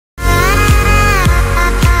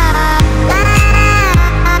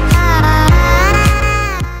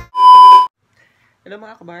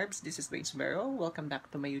mga kabarbs, this is Dwayne's Vero. Welcome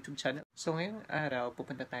back to my YouTube channel. So ngayong araw,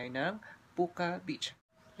 pupunta tayo ng Puka Beach.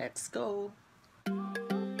 Let's go!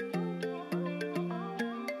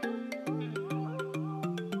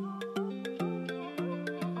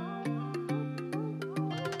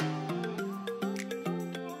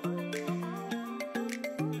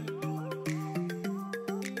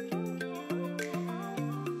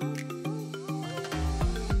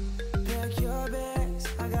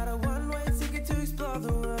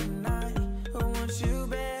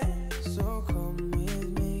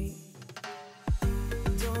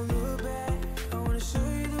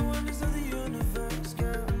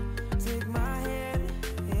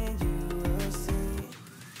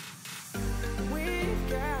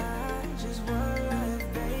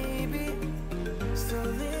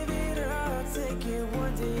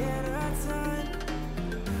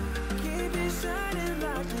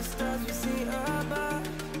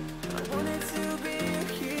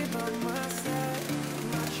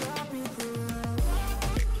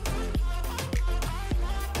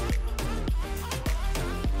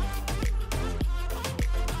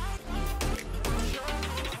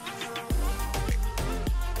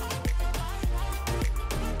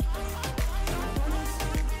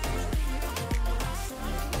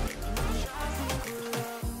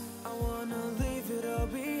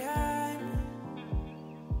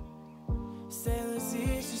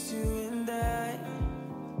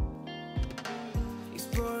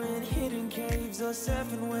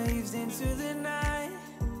 Surfing waves into the night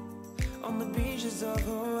on the beaches of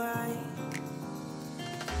Hawaii.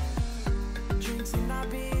 Drinks in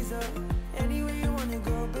Ibiza, anywhere you wanna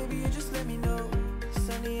go, baby, you just let me know.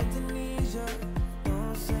 Sunny Indonesia,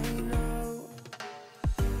 don't say no.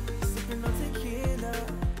 Sipping on tequila,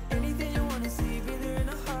 anything you wanna see, be there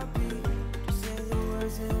in a heartbeat. Just say the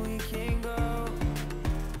words and we can go.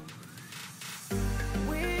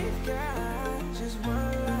 We've got just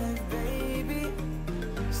one life, baby.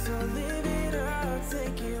 So live it up,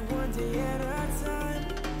 take it one day at a time.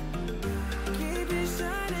 Keep it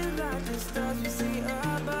shining like the stars we see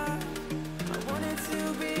above. I wanted to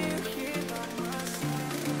be here by my side,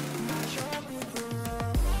 my tropical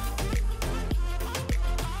love.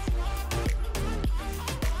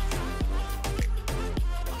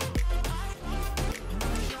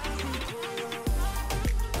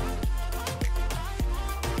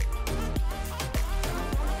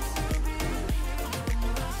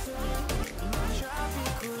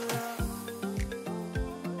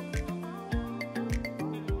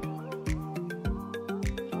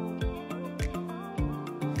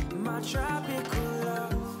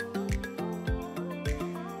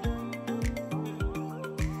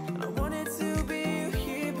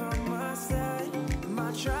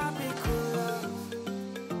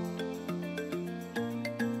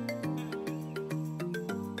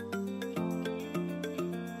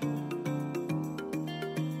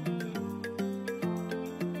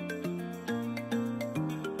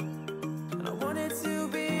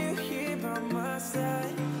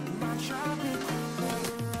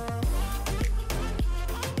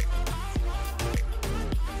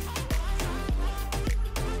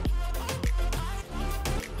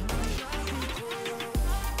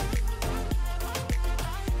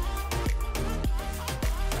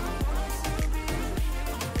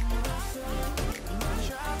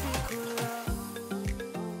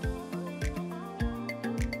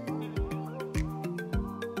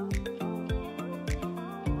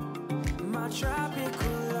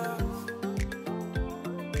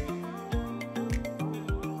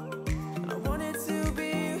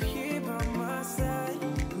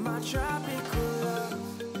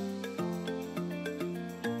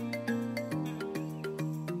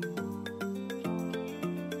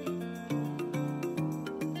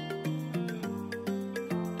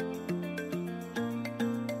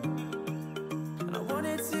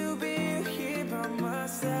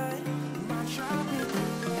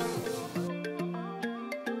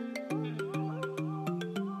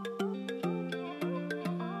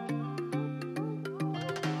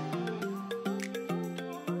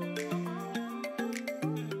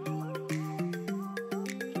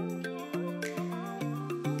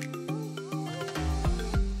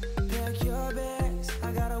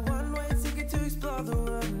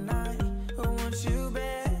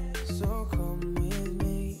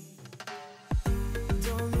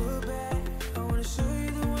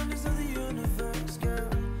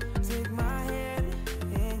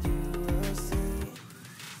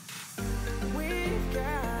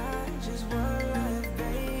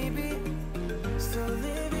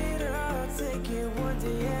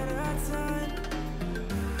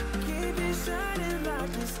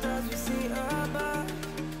 Stars we see above.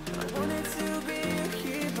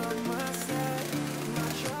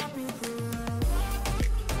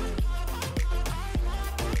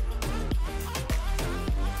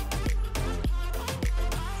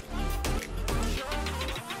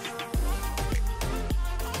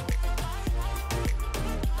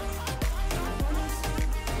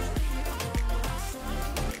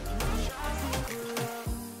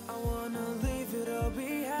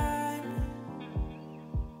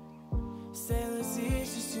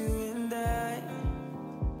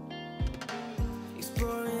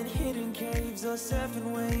 go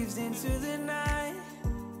surfing waves into the night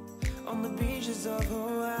on the beaches of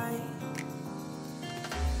Hawaii.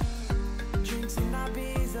 Drinks in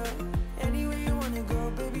Ibiza, anywhere you wanna go,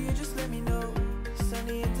 baby, you just let me know.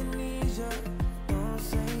 Sunny Indonesia, don't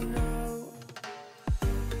say no.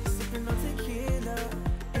 Sipping on tequila,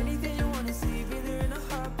 anything you wanna see, be there in a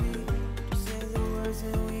heartbeat. Just say the words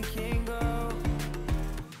and we can go.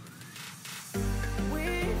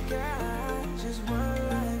 We've got just one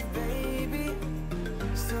life, baby,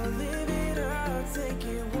 so live it up, take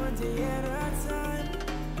it one day at a time.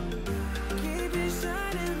 Keep it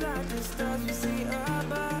shining like the stars we see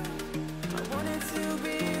above. I wanted to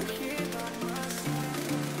be here by my side,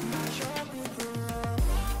 not sure we can love.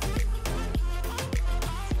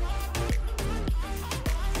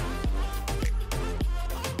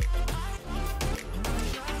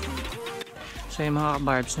 So yung mga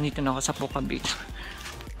kabarbs, nandito na ako sa Puka Beach.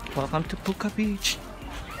 Welcome to Puka Beach.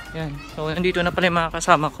 Yan. So nandito na pala yung mga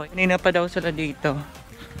kasama ko. Kanina pa daw sila dito.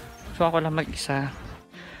 So ako lang mag-isa.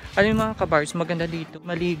 Ano yung mga kabarbs, maganda dito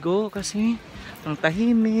maligo kasi ang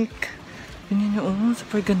tahimik. Yun yun, oh,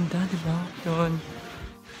 super ganda, diba? Yun.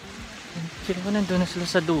 Sila ko nandun na sila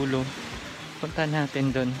sa dulo. Punta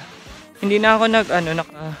natin dun. Hindi na ako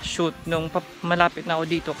naka-shoot nung malapit na ako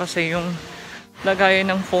dito kasi yung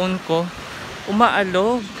lagayan ng phone ko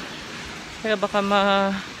umaalog. Kaya baka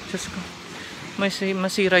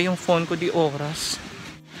masira yung phone ko di oras.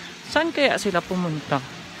 Saan kaya sila pumunta?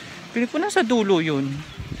 Pili ko na sa dulo yun.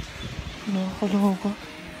 Nakakaloka.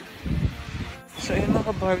 So yun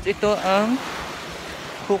mga kabarbs, ito ang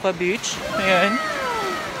Puka Beach. Ayan.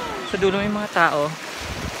 Sa dulo yung mga tao.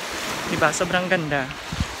 Diba? Sobrang ganda.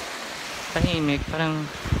 Tahimik. Parang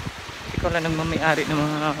ikaw lang nagmamayari ng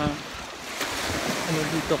mga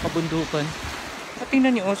dito, kabundukan. At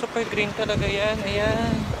tingnan nyo, super green talaga yan.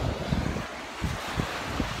 Ayan.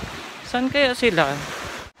 Saan kaya sila?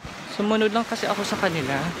 Sumunod lang kasi ako sa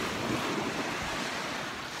kanila.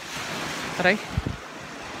 Aray.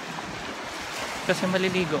 Kasi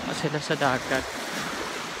maliligo ka sila sa dagat.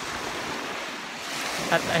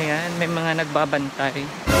 At ayan, may mga nagbabantay.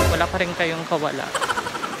 Wala pa rin kayong kawala.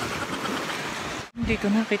 Dito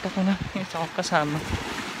nakita ko na yung isa kong kasama.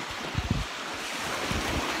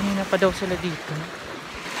 Kanina pa daw sila dito.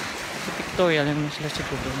 Sa Victoria lang na sila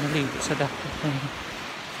siguro. Naligo sa dagat.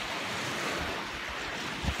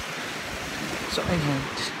 So ayun.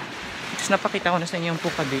 Tapos napakita ko na sa inyo yung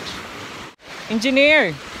Puka Beach.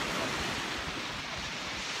 Engineer!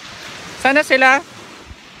 Sana sila?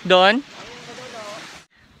 Doon?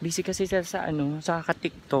 Busy kasi sila sa sa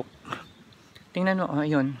kaka-TikTok. Tingnan mo,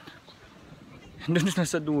 ayun. Doon na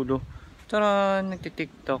sa dulo. Tara,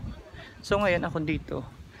 nagti-TikTok. So ngayon ako dito.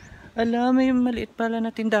 Ala, may maliit pala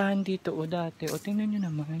na tindahan dito dati. Tingnan nyo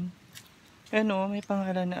naman. May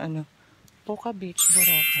pangalan na Puka Beach,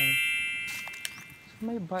 Boracay. So,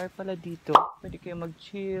 may bar pala dito. Pwede kayo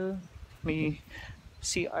mag-chill. May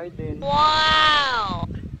CR din. Wow!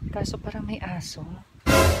 Kaso parang may aso.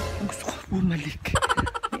 Gusto ko bumalik.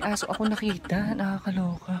 May aso ako nakita.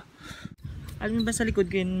 Nakakaloka. Alam ba sa likod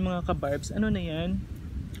ganyan mga kabarbs? Ano na yan?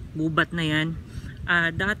 Bubat na yan.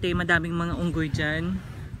 Dati madaming mga unggoy dyan.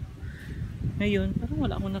 Ngayon, parang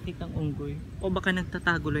wala akong nakitang unggoy. O baka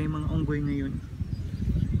nagtatago lang yung mga unggoy ngayon.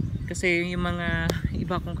 Kasi yung mga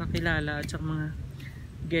iba kong kakilala at saka mga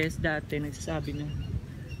guests dati nagsasabi na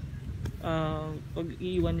pag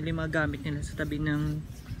iiwan nila yung mga gamit nila sa tabi ng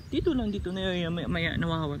dito na maya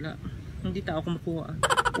nawawala. Hindi tao kumukuha.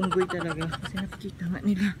 Unggoy talaga. Kasi nakikita nga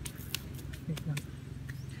nila. Wait lang.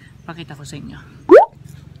 Pakita ko sa inyo.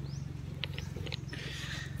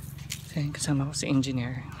 So, kasama ko si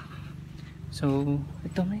engineer. So,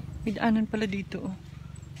 ito may daanan pala dito.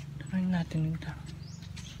 Tarayin natin ito.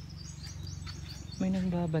 May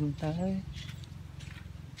nagbabantay.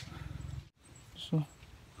 So,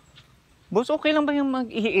 boss, okay lang ba yung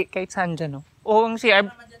mag-ihi kahit saan dyan, no? O ang CR,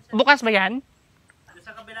 bukas ba yan?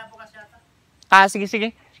 Sa kabila bukas yata.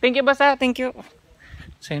 Sige. Thank you, boss, thank you.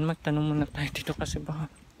 So, yun, magtanong muna tayo dito kasi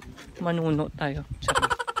baka manuno tayo.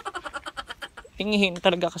 Sorry. Tingihin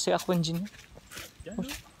talaga kasi ako, engineer.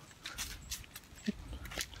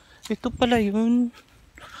 Ito pala yun.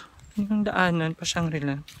 Yung daanan pa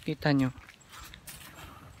Shangri-La. Kita nyo.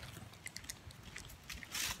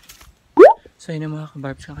 So yun ang mga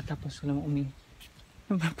kabarbs. Kakatapos ko lang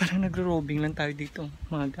parang nagro-robing lang tayo dito.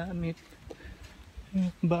 Mga gamit.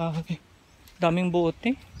 Bagay. Daming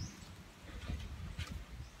bote.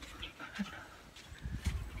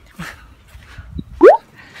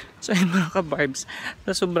 So yun mga kabarbs.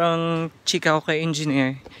 Sa sobrang chika ko kay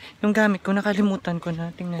engineer. Yung gamit ko nakalimutan ko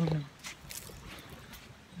na. Tingnan nyo.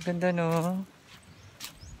 Ganda no.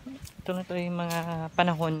 Ito na to yung mga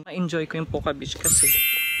panahon. Ma-enjoy ko yung Puka Beach kasi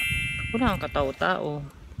wala kang katao-tao.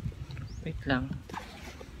 Wait lang.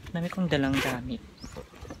 Dami kong dalang gamit.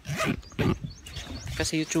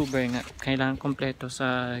 Kasi YouTuber nga. Kailangan kompleto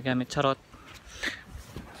sa gamit. Charot.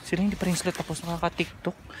 Sila hindi pa rin sila tapos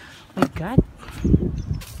nakaka-TikTok. Oh my God.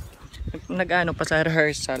 Nag-ano pa sa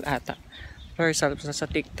rehearsal ata. Rehearsal pa sa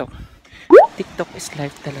TikTok. TikTok is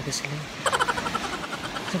life talaga sila.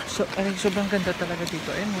 Sobrang ganda talaga dito.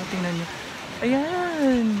 Ayun, tingnan nyo.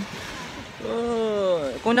 Ayan. Oh,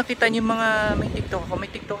 kung nakita niyo mga may TikTok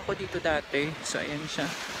ako dito dati. So ayan siya.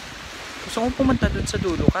 Gusto kong pumunta doon sa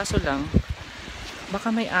dulo kaso lang baka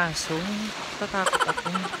may aso. Tatakot ako.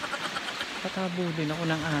 Tatabulin ako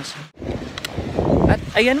ng aso. At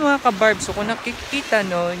ayan mga kabarbs, so kung nakikita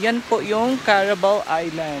no, yan po yung Carabao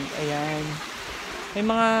Island. Ayan. May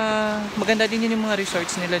mga maganda din yun yung mga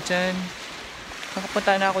resorts nila dyan.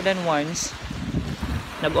 Nakapunta na ako dyan once.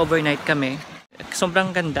 Nag-overnight kami.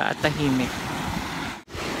 Sobrang ganda at tahimik.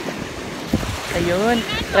 Ayun,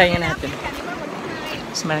 try nga natin.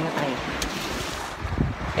 Smile nga tayo.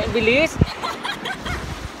 Eh, bilis!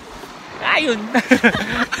 Ayun!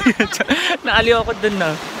 Naaliw ako dun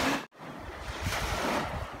na.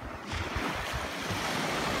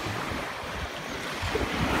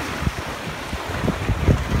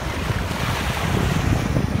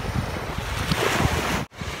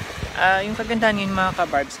 Yung kagandahan yun mga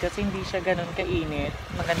kabarbs kasi hindi siya ganun kainit.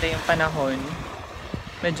 Maganda yung panahon.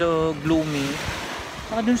 Medyo gloomy.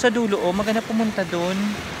 Saka dun sa dulo, oh, maganda pumunta dun.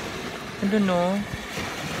 Andun, no?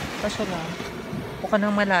 Kaso lang, mukha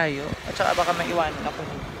nang malayo. At saka baka maiwanan ako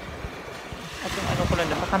dun. At yung ano ko lang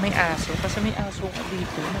dun, baka may aso. Kasi may aso ka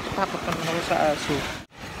dito. Natatakot naman ako sa aso.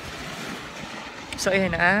 So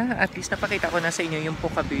ayan at least napakita ko na sa inyo yung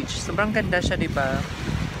Puka Beach. Sobrang ganda siya, diba?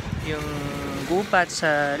 Yung gubat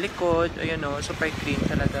sa likod, ayun o, super clean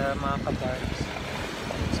talaga mga kabarbs.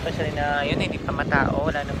 Especially na yun, hindi pa matao,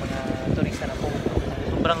 wala ng mga turista na po.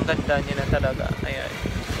 Sobrang ganda niya na talaga. Ayan.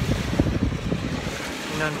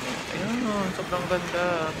 Ayun o, sobrang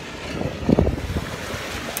ganda.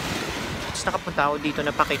 Tapos nakapunta ako dito,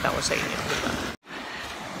 napakita ko sa inyo, diba?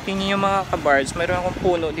 Tingnan yung mga kabarbs, mayroon akong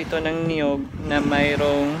puno dito ng niyog na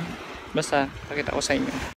mayroong, basta, pakita ko sa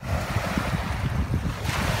inyo.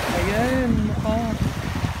 Ayan, mukha.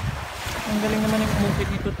 Ang galing naman yung umukit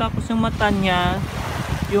dito. Tapos yung mata niya,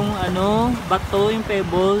 yung ano, bato, yung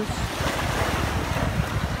pebbles.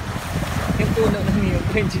 Yung puno ng niyog.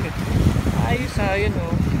 Ayos ha, yun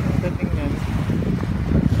o. Ang dating yan.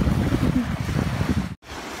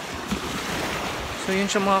 So yun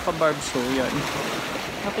siya mga kabarbs. So yan.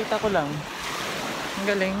 Nakita ko lang. Ang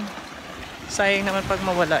galing. Sayang naman pag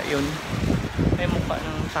mawala yun. May mukha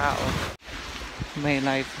ng tao. May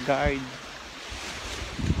lifeguard.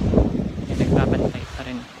 Nagbabantay pa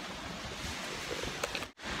rin.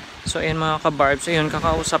 So ayan mga kabarbs, ayun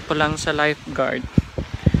kakausap ko lang sa lifeguard.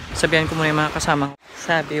 Sabihan ko muna yung mga kasama.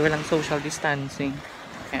 Sabi walang social distancing.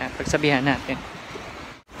 Kaya pagsabihan natin.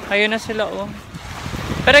 Ayun na sila oh.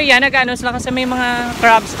 Pero yan, nag-ano sila kasi may mga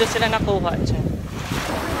crabs doon sila nakuha dyan.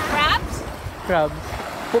 Crabs? Crabs.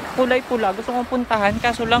 Kulay-pula. Gusto kong puntahan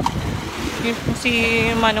kaso lang yung si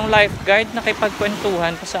manong lifeguard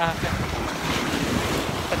nakipagkwentuhan pa sa akin.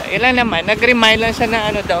 Ilan naman, nag-remind lang siya na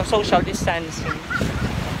ano daw, social distancing.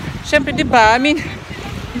 Siyempre, di ba?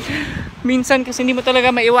 Minsan kasi hindi mo talaga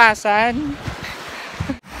maiwasan.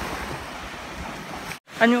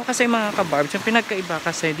 Ano kasi mga kabarbs, yung pinagkaiba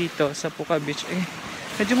kasi dito sa Puka Beach, eh,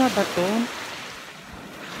 medyo mabato.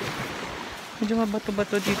 Medyo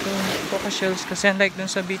mabato-bato dito. Puka Shells kasi unlike dun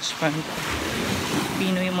sa beach front.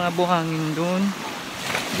 Pino yung mga buhangin dun.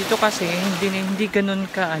 Dito kasi hindi ganun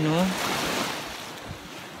ka ano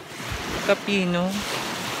kapino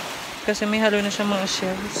kasi may halo na siya mga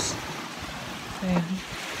shells. Ayan.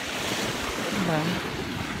 Diba?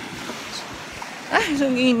 Ay,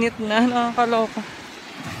 ang init na, nakakaloka.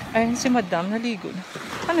 Ayun si madam, naligo na.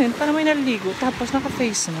 Ano yun? Parang may naligo tapos naka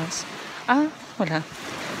face mask. Wala.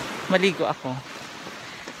 Maligo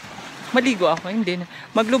ako, hindi na.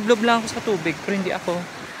 Maglublob lang ako sa tubig, pero hindi ako.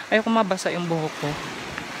 Ayoko mabasa yung buhok ko.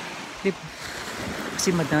 Diba?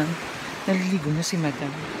 Si madam, naliligo na si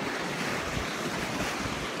madam.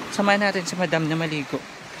 Samahan natin si madam na maligo.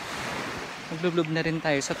 Maglublob na rin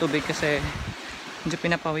tayo sa tubig kasi medyo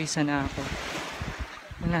pinapawisan na ako.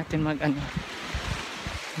 Huwag natin mag-ano.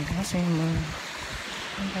 Kasi ang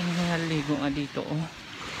dami na naliligo nga dito, oh.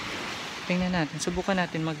 Tingnan natin, subukan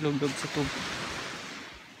natin maglublob sa tubig.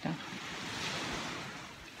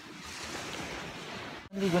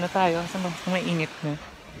 Ligo na tayo kasi may init na.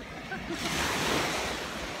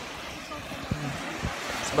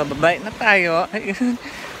 So, bababay na tayo.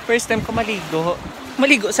 First time ko maligo.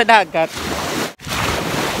 Maligo sa dagat.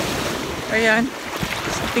 Ayan.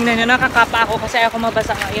 Tingnan nyo, nakakapa ako kasi ako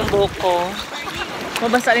mabasa nga yung buhok ko.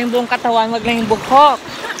 Mabasa yung buong katawan, wag lang yung buhok.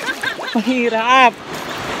 Mahirap.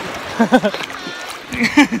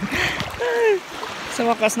 Sa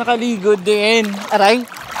wakas, nakaligo din. Aray.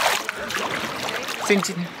 Si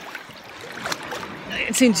engineer.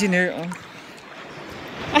 Si engineer, oh.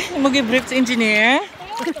 Ay, mag-i-brief si engineer.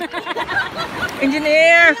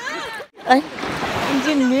 Engineer! Ay,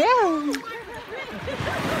 engineer!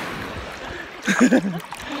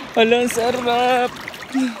 Alam, sarap!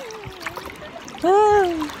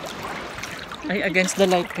 Ay, against the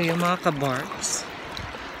light kayo mga kabarbs.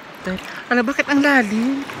 Alam, bakit ang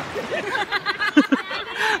lalim?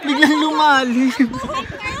 Biglang lumalim.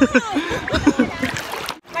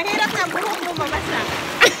 Mahirap na buhok mo mabasa.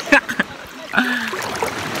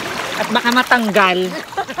 At baka matanggal.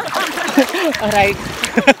 Alright.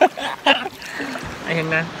 Ayun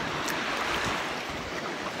na.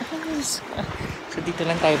 So dito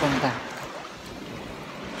lang tayo banda.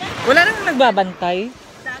 Wala nang nagbabantay.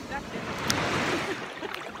 Dagat.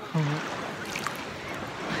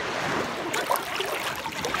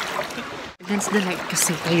 Against the light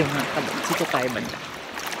kasi tayo nga kabag. Dito tayo banda.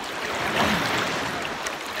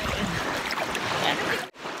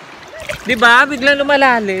 Diba? Biglang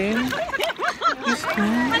lumalalim.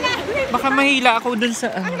 Baka mahila ako dun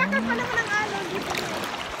sa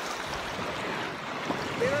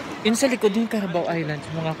yun sa likod yung Boracay Island,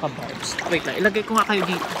 mga kabarbs. Wait lang, ilagay ko nga kayo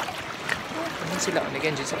dito. Ano sila?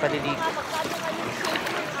 Lagyan dyan sa paliligo.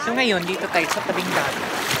 So ngayon, dito tayo sa tabing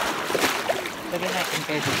dagat. Lagyan natin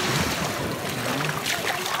kayo dito.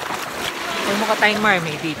 May mukha tayong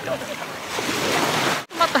mermaid dito.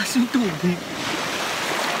 Mataas yung tubig.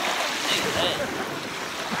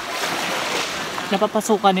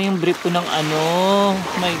 Napapasukan na yung brief ko ng ano.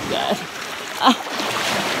 Oh my God.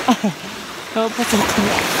 Napapasukan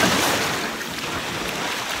na.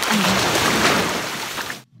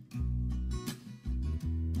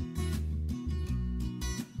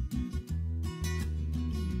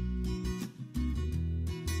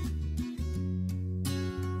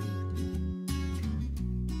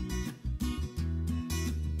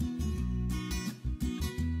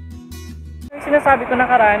 Sinasabi ko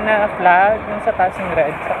nakaraan na flag yung sa taas yung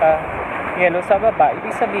red saka yellow sa baba,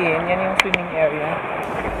 ibig sabihin yan yung swimming area.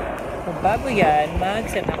 So bago yan,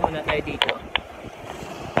 mag-set up muna tayo dito.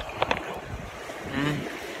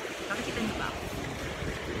 Nakikita niyo ba?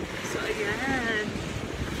 So ayan,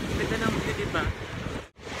 ganda ng view, diba?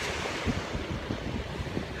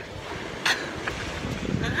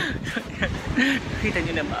 Nakita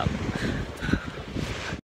niyo na ba ako?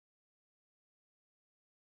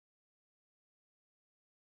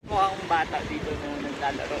 Mukha akong bata dito na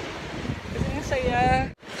naglalaro. Kasi ang saya,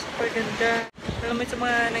 super ganda. Alam mo sa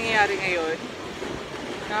mga nangyayari ngayon,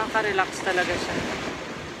 nakaka-relax talaga siya.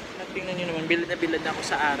 Tingnan nyo naman, bilad na bilad na ako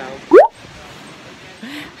sa araw.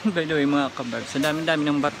 By the way mga kabag, sa dami-dami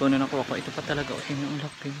ng bato na nakuha ko, ito pa talaga, o tingnan ang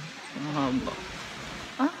laki. Ang haba.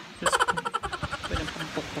 Ah, pwede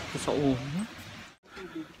pampuktok ko sa ulo.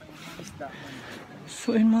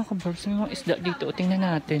 So yun mga kabag, may mga isda dito, o tingnan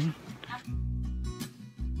natin.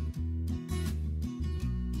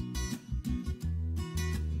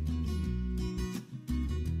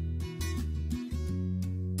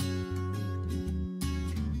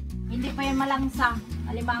 Hindi pa yan malangsang.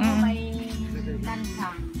 Halimbawa may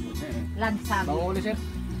lansang. Lansang. Bango ulit, sir.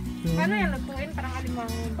 Paano yan? Lutuin parang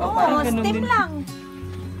alimango. parang Oo, ganun steam din. lang.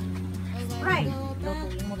 Right.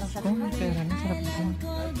 Lutuin mo lang sa Oh, may pera na, sarap po.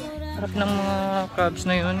 Sarap ng mga crabs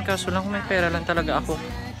na yun, kaso lang kung may pera lang talaga ako.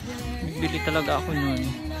 Bili talaga ako nun.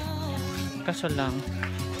 Kaso lang,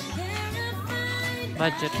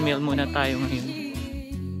 budget meal muna tayo ngayon.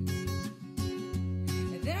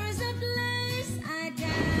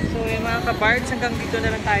 So yung mga kabards, hanggang dito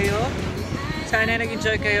na lang tayo. Sana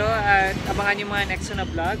nag-enjoy kayo at abangan yung mga next na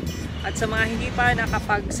vlog. At sa mga hindi pa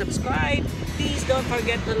nakapag-subscribe, please don't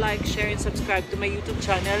forget to like, share, and subscribe to my YouTube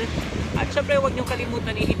channel. At syempre huwag niyong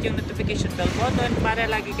kalimutan i-hit yung notification bell button para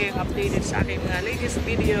lagi kayong updated sa aking mga latest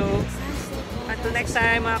video. Until next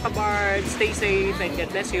time mga kabards, stay safe and God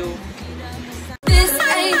bless you. This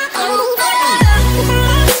ain't over.